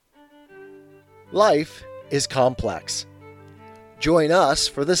Life is complex. Join us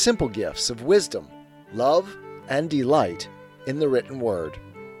for the simple gifts of wisdom, love, and delight in the written word.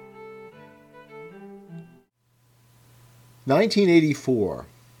 1984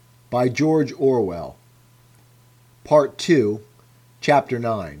 by George Orwell. Part 2, Chapter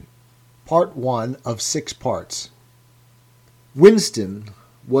 9. Part 1 of 6 parts. Winston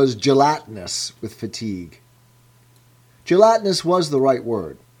was gelatinous with fatigue. Gelatinous was the right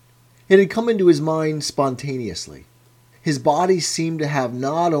word. It had come into his mind spontaneously. His body seemed to have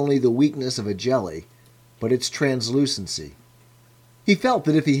not only the weakness of a jelly, but its translucency. He felt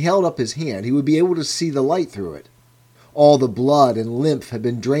that if he held up his hand, he would be able to see the light through it. All the blood and lymph had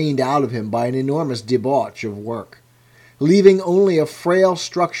been drained out of him by an enormous debauch of work, leaving only a frail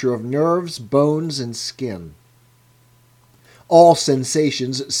structure of nerves, bones, and skin. All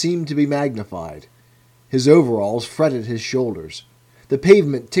sensations seemed to be magnified. His overalls fretted his shoulders. The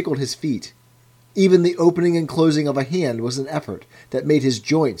pavement tickled his feet. Even the opening and closing of a hand was an effort that made his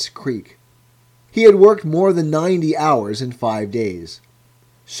joints creak. He had worked more than 90 hours in 5 days.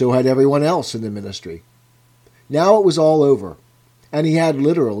 So had everyone else in the ministry. Now it was all over, and he had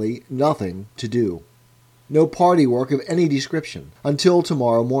literally nothing to do. No party work of any description until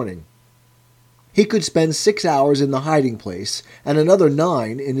tomorrow morning. He could spend 6 hours in the hiding place and another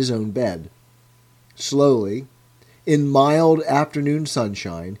 9 in his own bed. Slowly, in mild afternoon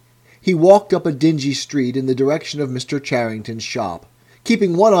sunshine, he walked up a dingy street in the direction of Mr. Charrington's shop,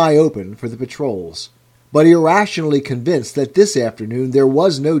 keeping one eye open for the patrols, but irrationally convinced that this afternoon there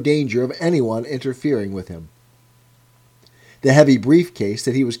was no danger of anyone interfering with him. The heavy briefcase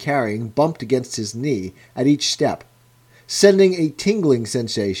that he was carrying bumped against his knee at each step, sending a tingling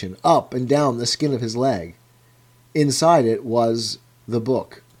sensation up and down the skin of his leg. Inside it was the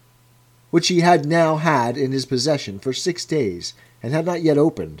book, which he had now had in his possession for 6 days and had not yet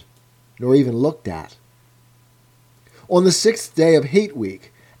opened, nor even looked at. On the 6th day of Hate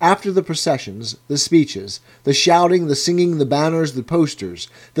Week, after the processions, the speeches, the shouting, the singing, the banners, the posters,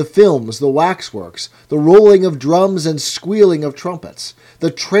 the films, the waxworks, the rolling of drums and squealing of trumpets,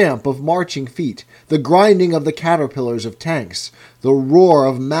 the tramp of marching feet, the grinding of the caterpillars of tanks, the roar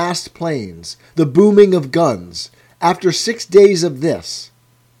of massed planes, the booming of guns, after 6 days of this,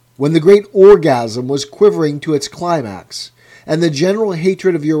 when the great orgasm was quivering to its climax, and the general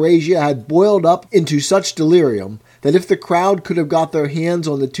hatred of Eurasia had boiled up into such delirium that if the crowd could have got their hands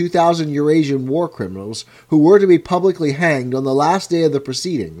on the 2,000 Eurasian war criminals who were to be publicly hanged on the last day of the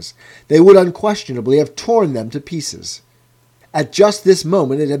proceedings, they would unquestionably have torn them to pieces. At just this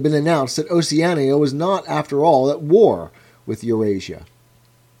moment it had been announced that Oceania was not, after all, at war with Eurasia.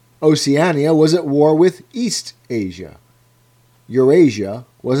 Oceania was at war with East Asia. Eurasia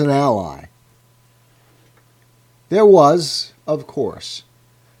was an ally. There was, of course,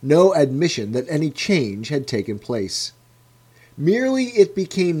 no admission that any change had taken place. Merely it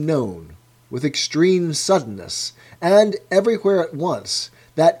became known, with extreme suddenness, and everywhere at once,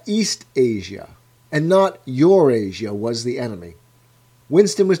 that East Asia, and not Eurasia, was the enemy.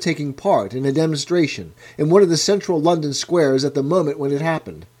 Winston was taking part in a demonstration in one of the central London squares at the moment when it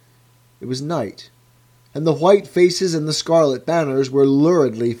happened. It was night, and the white faces and the scarlet banners were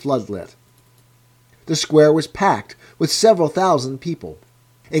luridly floodlit. The square was packed with several thousand people,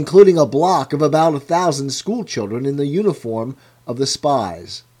 including a block of about 1,000 schoolchildren in the uniform of the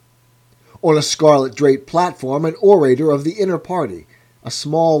spies. On a scarlet-draped platform, an orator of the inner party, a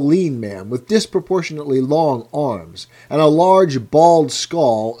small, lean man with disproportionately long arms and a large, bald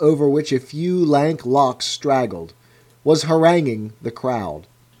skull over which a few lank locks straggled, was haranguing the crowd.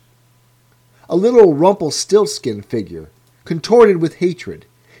 A little Rumpelstiltskin figure, contorted with hatred,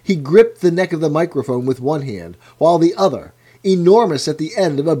 he gripped the neck of the microphone with one hand, while the other, enormous at the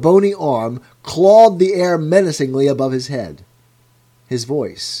end of a bony arm, clawed the air menacingly above his head. His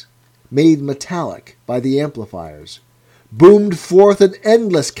voice, made metallic by the amplifiers, boomed forth an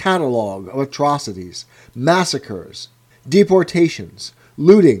endless catalogue of atrocities, massacres, deportations,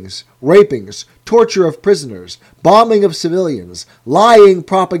 lootings, rapings, torture of prisoners, bombing of civilians, lying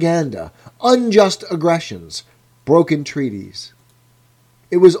propaganda, unjust aggressions, broken treaties.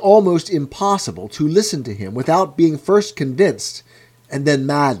 It was almost impossible to listen to him without being first convinced and then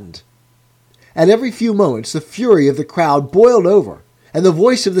maddened. At every few moments the fury of the crowd boiled over, and the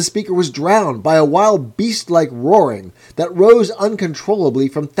voice of the speaker was drowned by a wild beast-like roaring that rose uncontrollably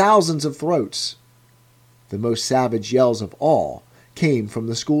from thousands of throats. The most savage yells of all came from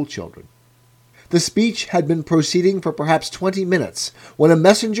the schoolchildren. The speech had been proceeding for perhaps 20 minutes when a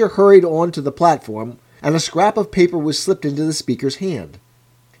messenger hurried on to the platform and a scrap of paper was slipped into the speaker's hand.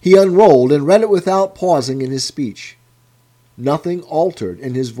 He unrolled and read it without pausing in his speech. Nothing altered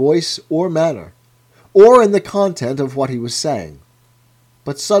in his voice or manner, or in the content of what he was saying.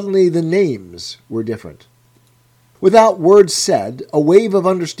 But suddenly the names were different. Without words said, a wave of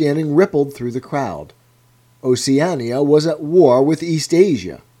understanding rippled through the crowd. Oceania was at war with East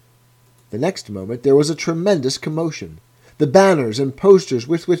Asia. The next moment there was a tremendous commotion. The banners and posters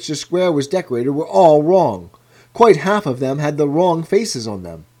with which the square was decorated were all wrong. Quite half of them had the wrong faces on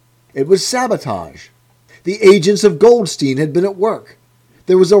them. It was sabotage. The agents of Goldstein had been at work.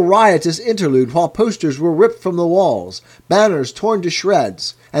 There was a riotous interlude while posters were ripped from the walls, banners torn to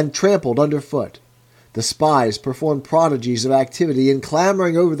shreds, and trampled underfoot. The spies performed prodigies of activity in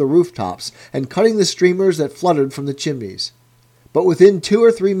clambering over the rooftops and cutting the streamers that fluttered from the chimneys. But within 2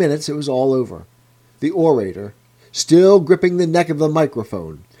 or 3 minutes it was all over. The orator, still gripping the neck of the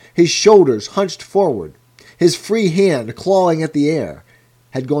microphone, his shoulders hunched forward, his free hand clawing at the air,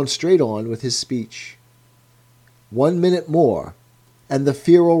 had gone straight on with his speech. 1 minute more, and the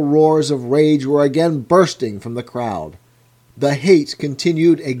feral roars of rage were again bursting from the crowd. The hate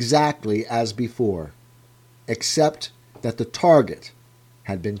continued exactly as before, except that the target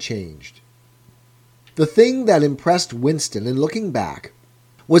had been changed. The thing that impressed Winston in looking back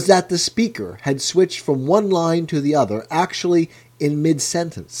was that the speaker had switched from one line to the other actually in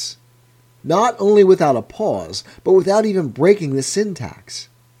mid-sentence, not only without a pause, but without even breaking the syntax.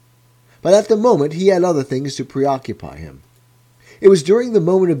 But at the moment he had other things to preoccupy him. It was during the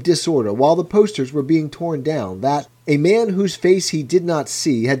moment of disorder, while the posters were being torn down, that a man whose face he did not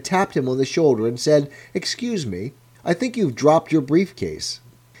see had tapped him on the shoulder and said, "Excuse me, I think you've dropped your briefcase."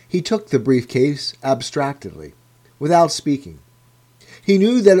 He took the briefcase abstractedly, without speaking. He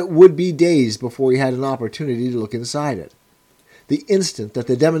knew that it would be days before he had an opportunity to look inside it. The instant that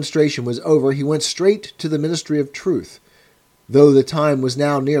the demonstration was over, he went straight to the Ministry of Truth, though the time was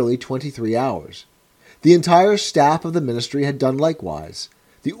now nearly 23 hours. The entire staff of the ministry had done likewise,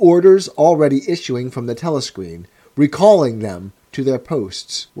 the orders already issuing from the telescreen, recalling them to their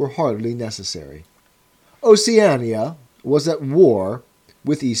posts, were hardly necessary. Oceania was at war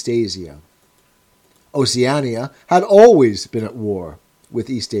with East Asia. Oceania had always been at war with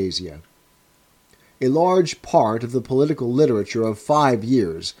East Asia. A large part of the political literature of 5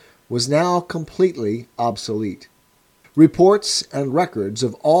 years was now completely obsolete. Reports and records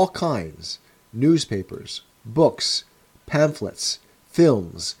of all kinds, newspapers, books, pamphlets,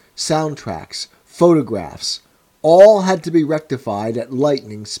 films, soundtracks, photographs, all had to be rectified at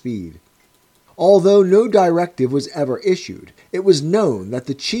lightning speed. Although no directive was ever issued, it was known that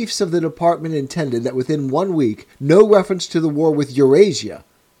the chiefs of the department intended that within 1 week no reference to the war with Eurasia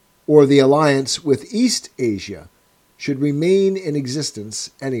or the alliance with East Asia should remain in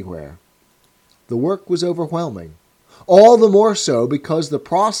existence anywhere. The work was overwhelming, all the more so because the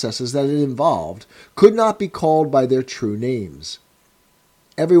processes that it involved could not be called by their true names.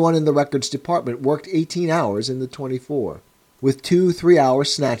 Everyone in the records department worked 18 hours in the 24, with 2 3-hour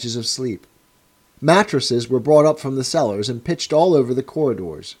snatches of sleep. Mattresses were brought up from the cellars and pitched all over the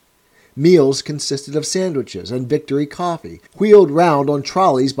corridors. Meals consisted of sandwiches and Victory coffee, wheeled round on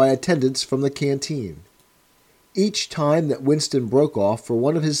trolleys by attendants from the canteen. Each time that Winston broke off for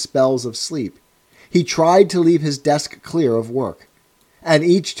one of his spells of sleep, he tried to leave his desk clear of work, and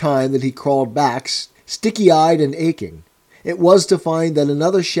each time that he crawled back, sticky-eyed and aching, it was to find that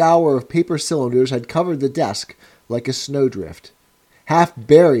another shower of paper cylinders had covered the desk like a snowdrift, half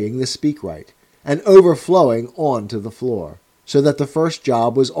burying the speakwrite and overflowing onto the floor, so that the first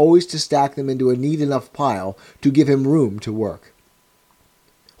job was always to stack them into a neat enough pile to give him room to work.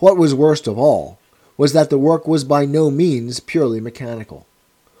 What was worst of all was that the work was by no means purely mechanical.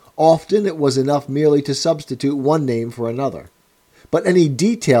 Often it was enough merely to substitute one name for another, but any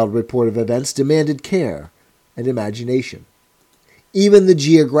detailed report of events demanded care and imagination. Even the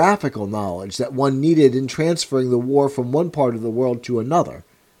geographical knowledge that one needed in transferring the war from one part of the world to another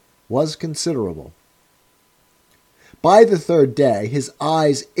was considerable. By the 3rd day, his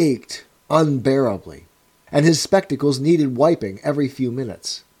eyes ached unbearably, and his spectacles needed wiping every few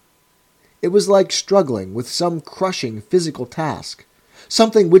minutes. It was like struggling with some crushing physical task,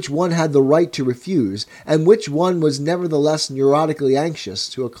 something which one had the right to refuse, and which one was nevertheless neurotically anxious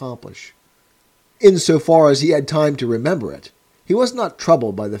to accomplish. Insofar as he had time to remember it, he was not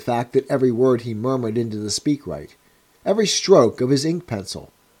troubled by the fact that every word he murmured into the speakwrite, every stroke of his ink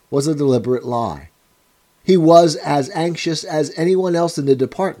pencil, was a deliberate lie. He was as anxious as anyone else in the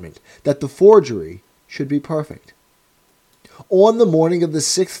department that the forgery should be perfect. On the morning of the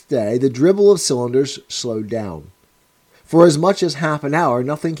 6th day, the dribble of cylinders slowed down. For as much as half an hour,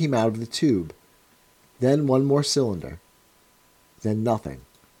 nothing came out of the tube. Then one more cylinder. Then nothing.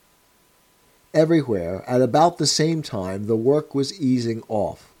 Everywhere, at about the same time, the work was easing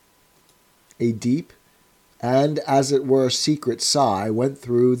off. A deep and as it were a secret sigh went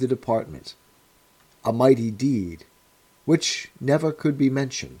through the department. A mighty deed, which never could be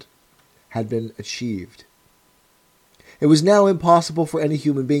mentioned, had been achieved. It was now impossible for any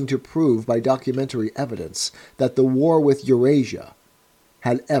human being to prove by documentary evidence that the war with Eurasia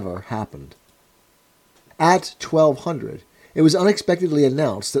had ever happened. At 1200, it was unexpectedly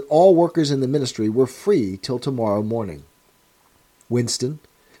announced that all workers in the ministry were free till tomorrow morning. Winston,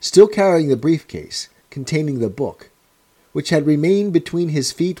 still carrying the briefcase containing the book, which had remained between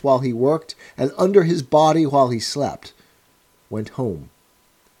his feet while he worked and under his body while he slept, went home,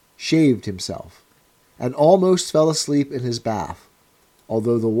 shaved himself, and almost fell asleep in his bath,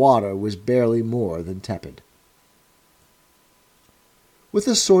 although the water was barely more than tepid. With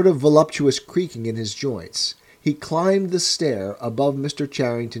a sort of voluptuous creaking in his joints, he climbed the stair above Mr.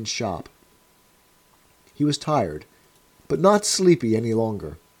 Charrington's shop. He was tired, but not sleepy any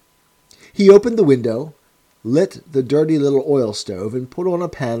longer. He opened the window, lit the dirty little oil stove, and put on a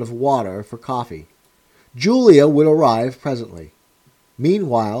pan of water for coffee. Julia would arrive presently.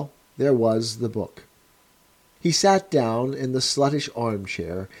 Meanwhile, there was the book. He sat down in the sluttish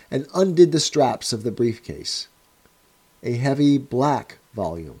armchair and undid the straps of the briefcase. A heavy black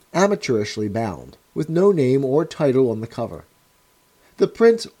volume, amateurishly bound, with no name or title on the cover. The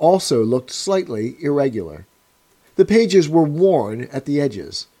print also looked slightly irregular. The pages were worn at the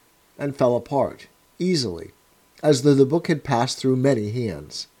edges, and fell apart, easily, as though the book had passed through many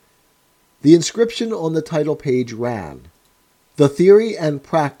hands. The inscription on the title page ran, "The Theory and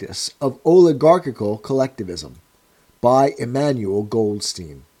Practice of Oligarchical Collectivism," by Emmanuel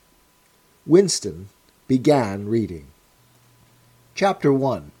Goldstein. Winston began reading. Chapter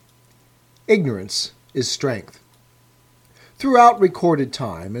 1. Ignorance is Strength. Throughout recorded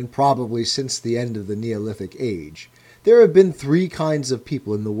time, and probably since the end of the Neolithic Age, there have been three kinds of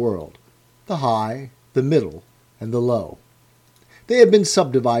people in the world: the high, the middle, and the low. They have been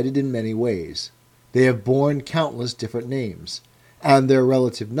subdivided in many ways. They have borne countless different names, and their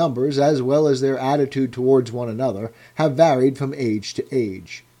relative numbers, as well as their attitude towards one another, have varied from age to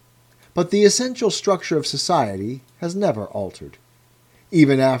age. But the essential structure of society has never altered.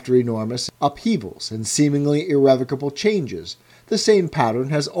 Even after enormous upheavals and seemingly irrevocable changes, the same pattern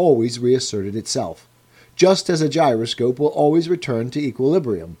has always reasserted itself, just as a gyroscope will always return to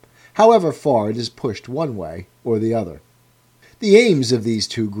equilibrium, however far it is pushed one way or the other. The aims of these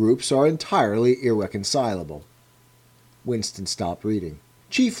two groups are entirely irreconcilable. Winston stopped reading,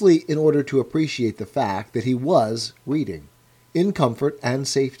 chiefly in order to appreciate the fact that he was reading, in comfort and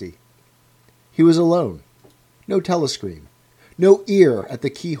safety. He was alone. No telescreen. No ear at the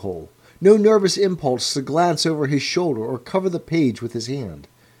keyhole. No nervous impulse to glance over his shoulder or cover the page with his hand.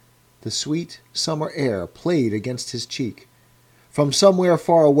 The sweet summer air played against his cheek. From somewhere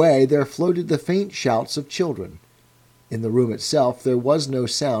far away there floated the faint shouts of children. In the room itself there was no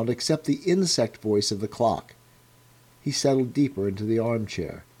sound except the insect voice of the clock. He settled deeper into the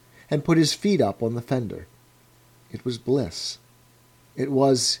armchair, and put his feet up on the fender. It was bliss. It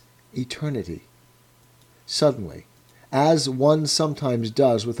was eternity. Suddenly, as one sometimes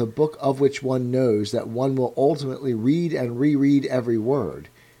does with a book of which one knows that one will ultimately read and reread every word,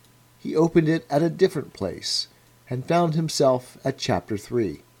 he opened it at a different place, and found himself at Chapter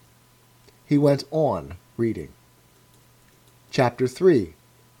 3. He went on reading. Chapter 3.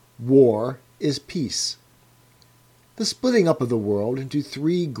 War is Peace. The splitting up of the world into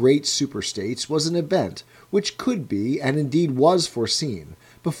three great superstates was an event which could be, and indeed was foreseen,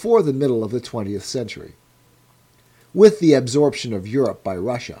 before the middle of the 20th century. With the absorption of Europe by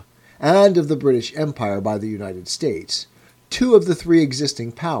Russia, and of the British Empire by the United States, two of the three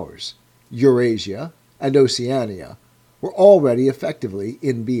existing powers, Eurasia and Oceania, were already effectively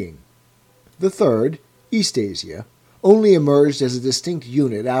in being. The third, Eastasia, only emerged as a distinct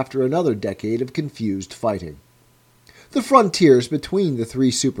unit after another decade of confused fighting. The frontiers between the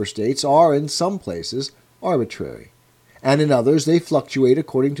three superstates are, in some places, arbitrary, and in others they fluctuate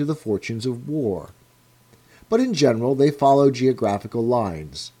according to the fortunes of war. But in general they follow geographical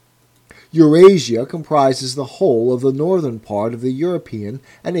lines. Eurasia comprises the whole of the northern part of the European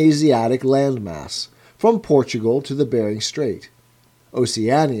and Asiatic landmass, from Portugal to the Bering Strait.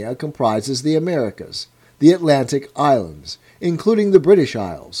 Oceania comprises the Americas, the Atlantic Islands, including the British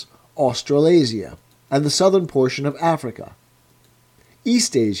Isles, Australasia, and the southern portion of Africa.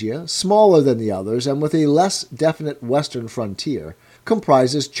 Eastasia, smaller than the others and with a less definite western frontier,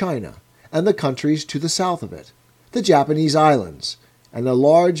 comprises China and the countries to the south of it, the Japanese islands, and a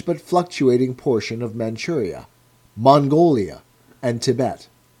large but fluctuating portion of Manchuria, Mongolia, and Tibet.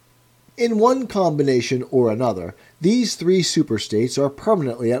 In one combination or another, these three superstates are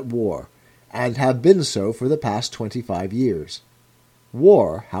permanently at war, and have been so for the past 25 years.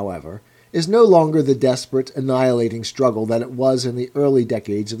 War, however, is no longer the desperate, annihilating struggle that it was in the early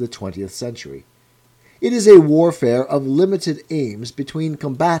decades of the 20th century. It is a warfare of limited aims between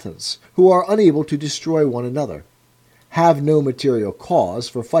combatants who are unable to destroy one another, have no material cause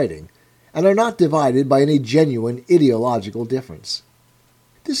for fighting, and are not divided by any genuine ideological difference.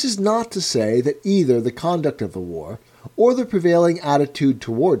 This is not to say that either the conduct of the war or the prevailing attitude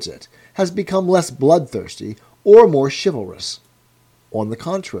towards it has become less bloodthirsty or more chivalrous. On the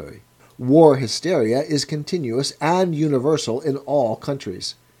contrary, war hysteria is continuous and universal in all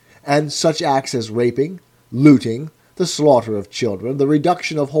countries, and such acts as raping, looting, the slaughter of children, the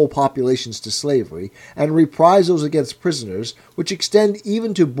reduction of whole populations to slavery, and reprisals against prisoners, which extend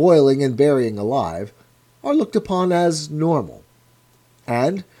even to boiling and burying alive, are looked upon as normal.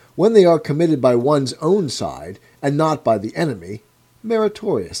 And, when they are committed by one's own side, and not by the enemy,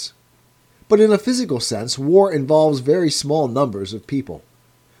 meritorious. But in a physical sense, war involves very small numbers of people,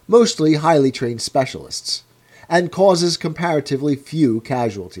 mostly highly trained specialists, and causes comparatively few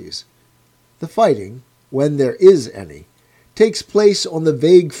casualties. The fighting, when there is any, takes place on the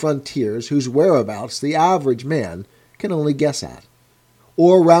vague frontiers whose whereabouts the average man can only guess at,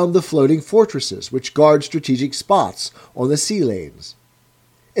 or round the floating fortresses which guard strategic spots on the sea lanes.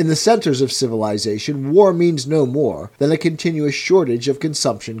 In the centers of civilization, war means no more than a continuous shortage of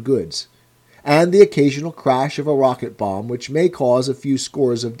consumption goods, and the occasional crash of a rocket bomb which may cause a few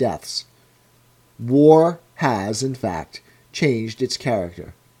scores of deaths. War has, in fact, changed its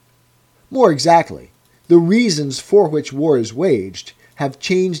character. More exactly, the reasons for which war is waged have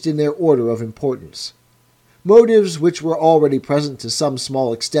changed in their order of importance. Motives which were already present to some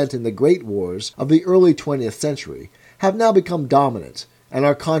small extent in the great wars of the early 20th century have now become dominant and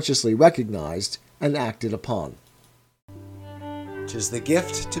are consciously recognized and acted upon. 'Tis the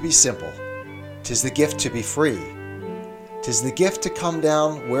gift to be simple. 'Tis the gift to be free. 'Tis the gift to come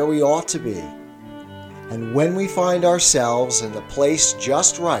down where we ought to be. And when we find ourselves in the place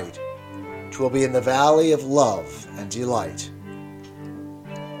just right, 'twill be in the valley of love and delight.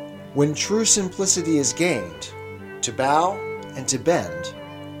 When true simplicity is gained, to bow and to bend,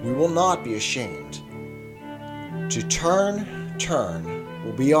 we will not be ashamed. To turn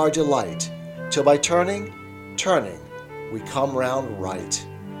will be our delight, till by turning, we come round right.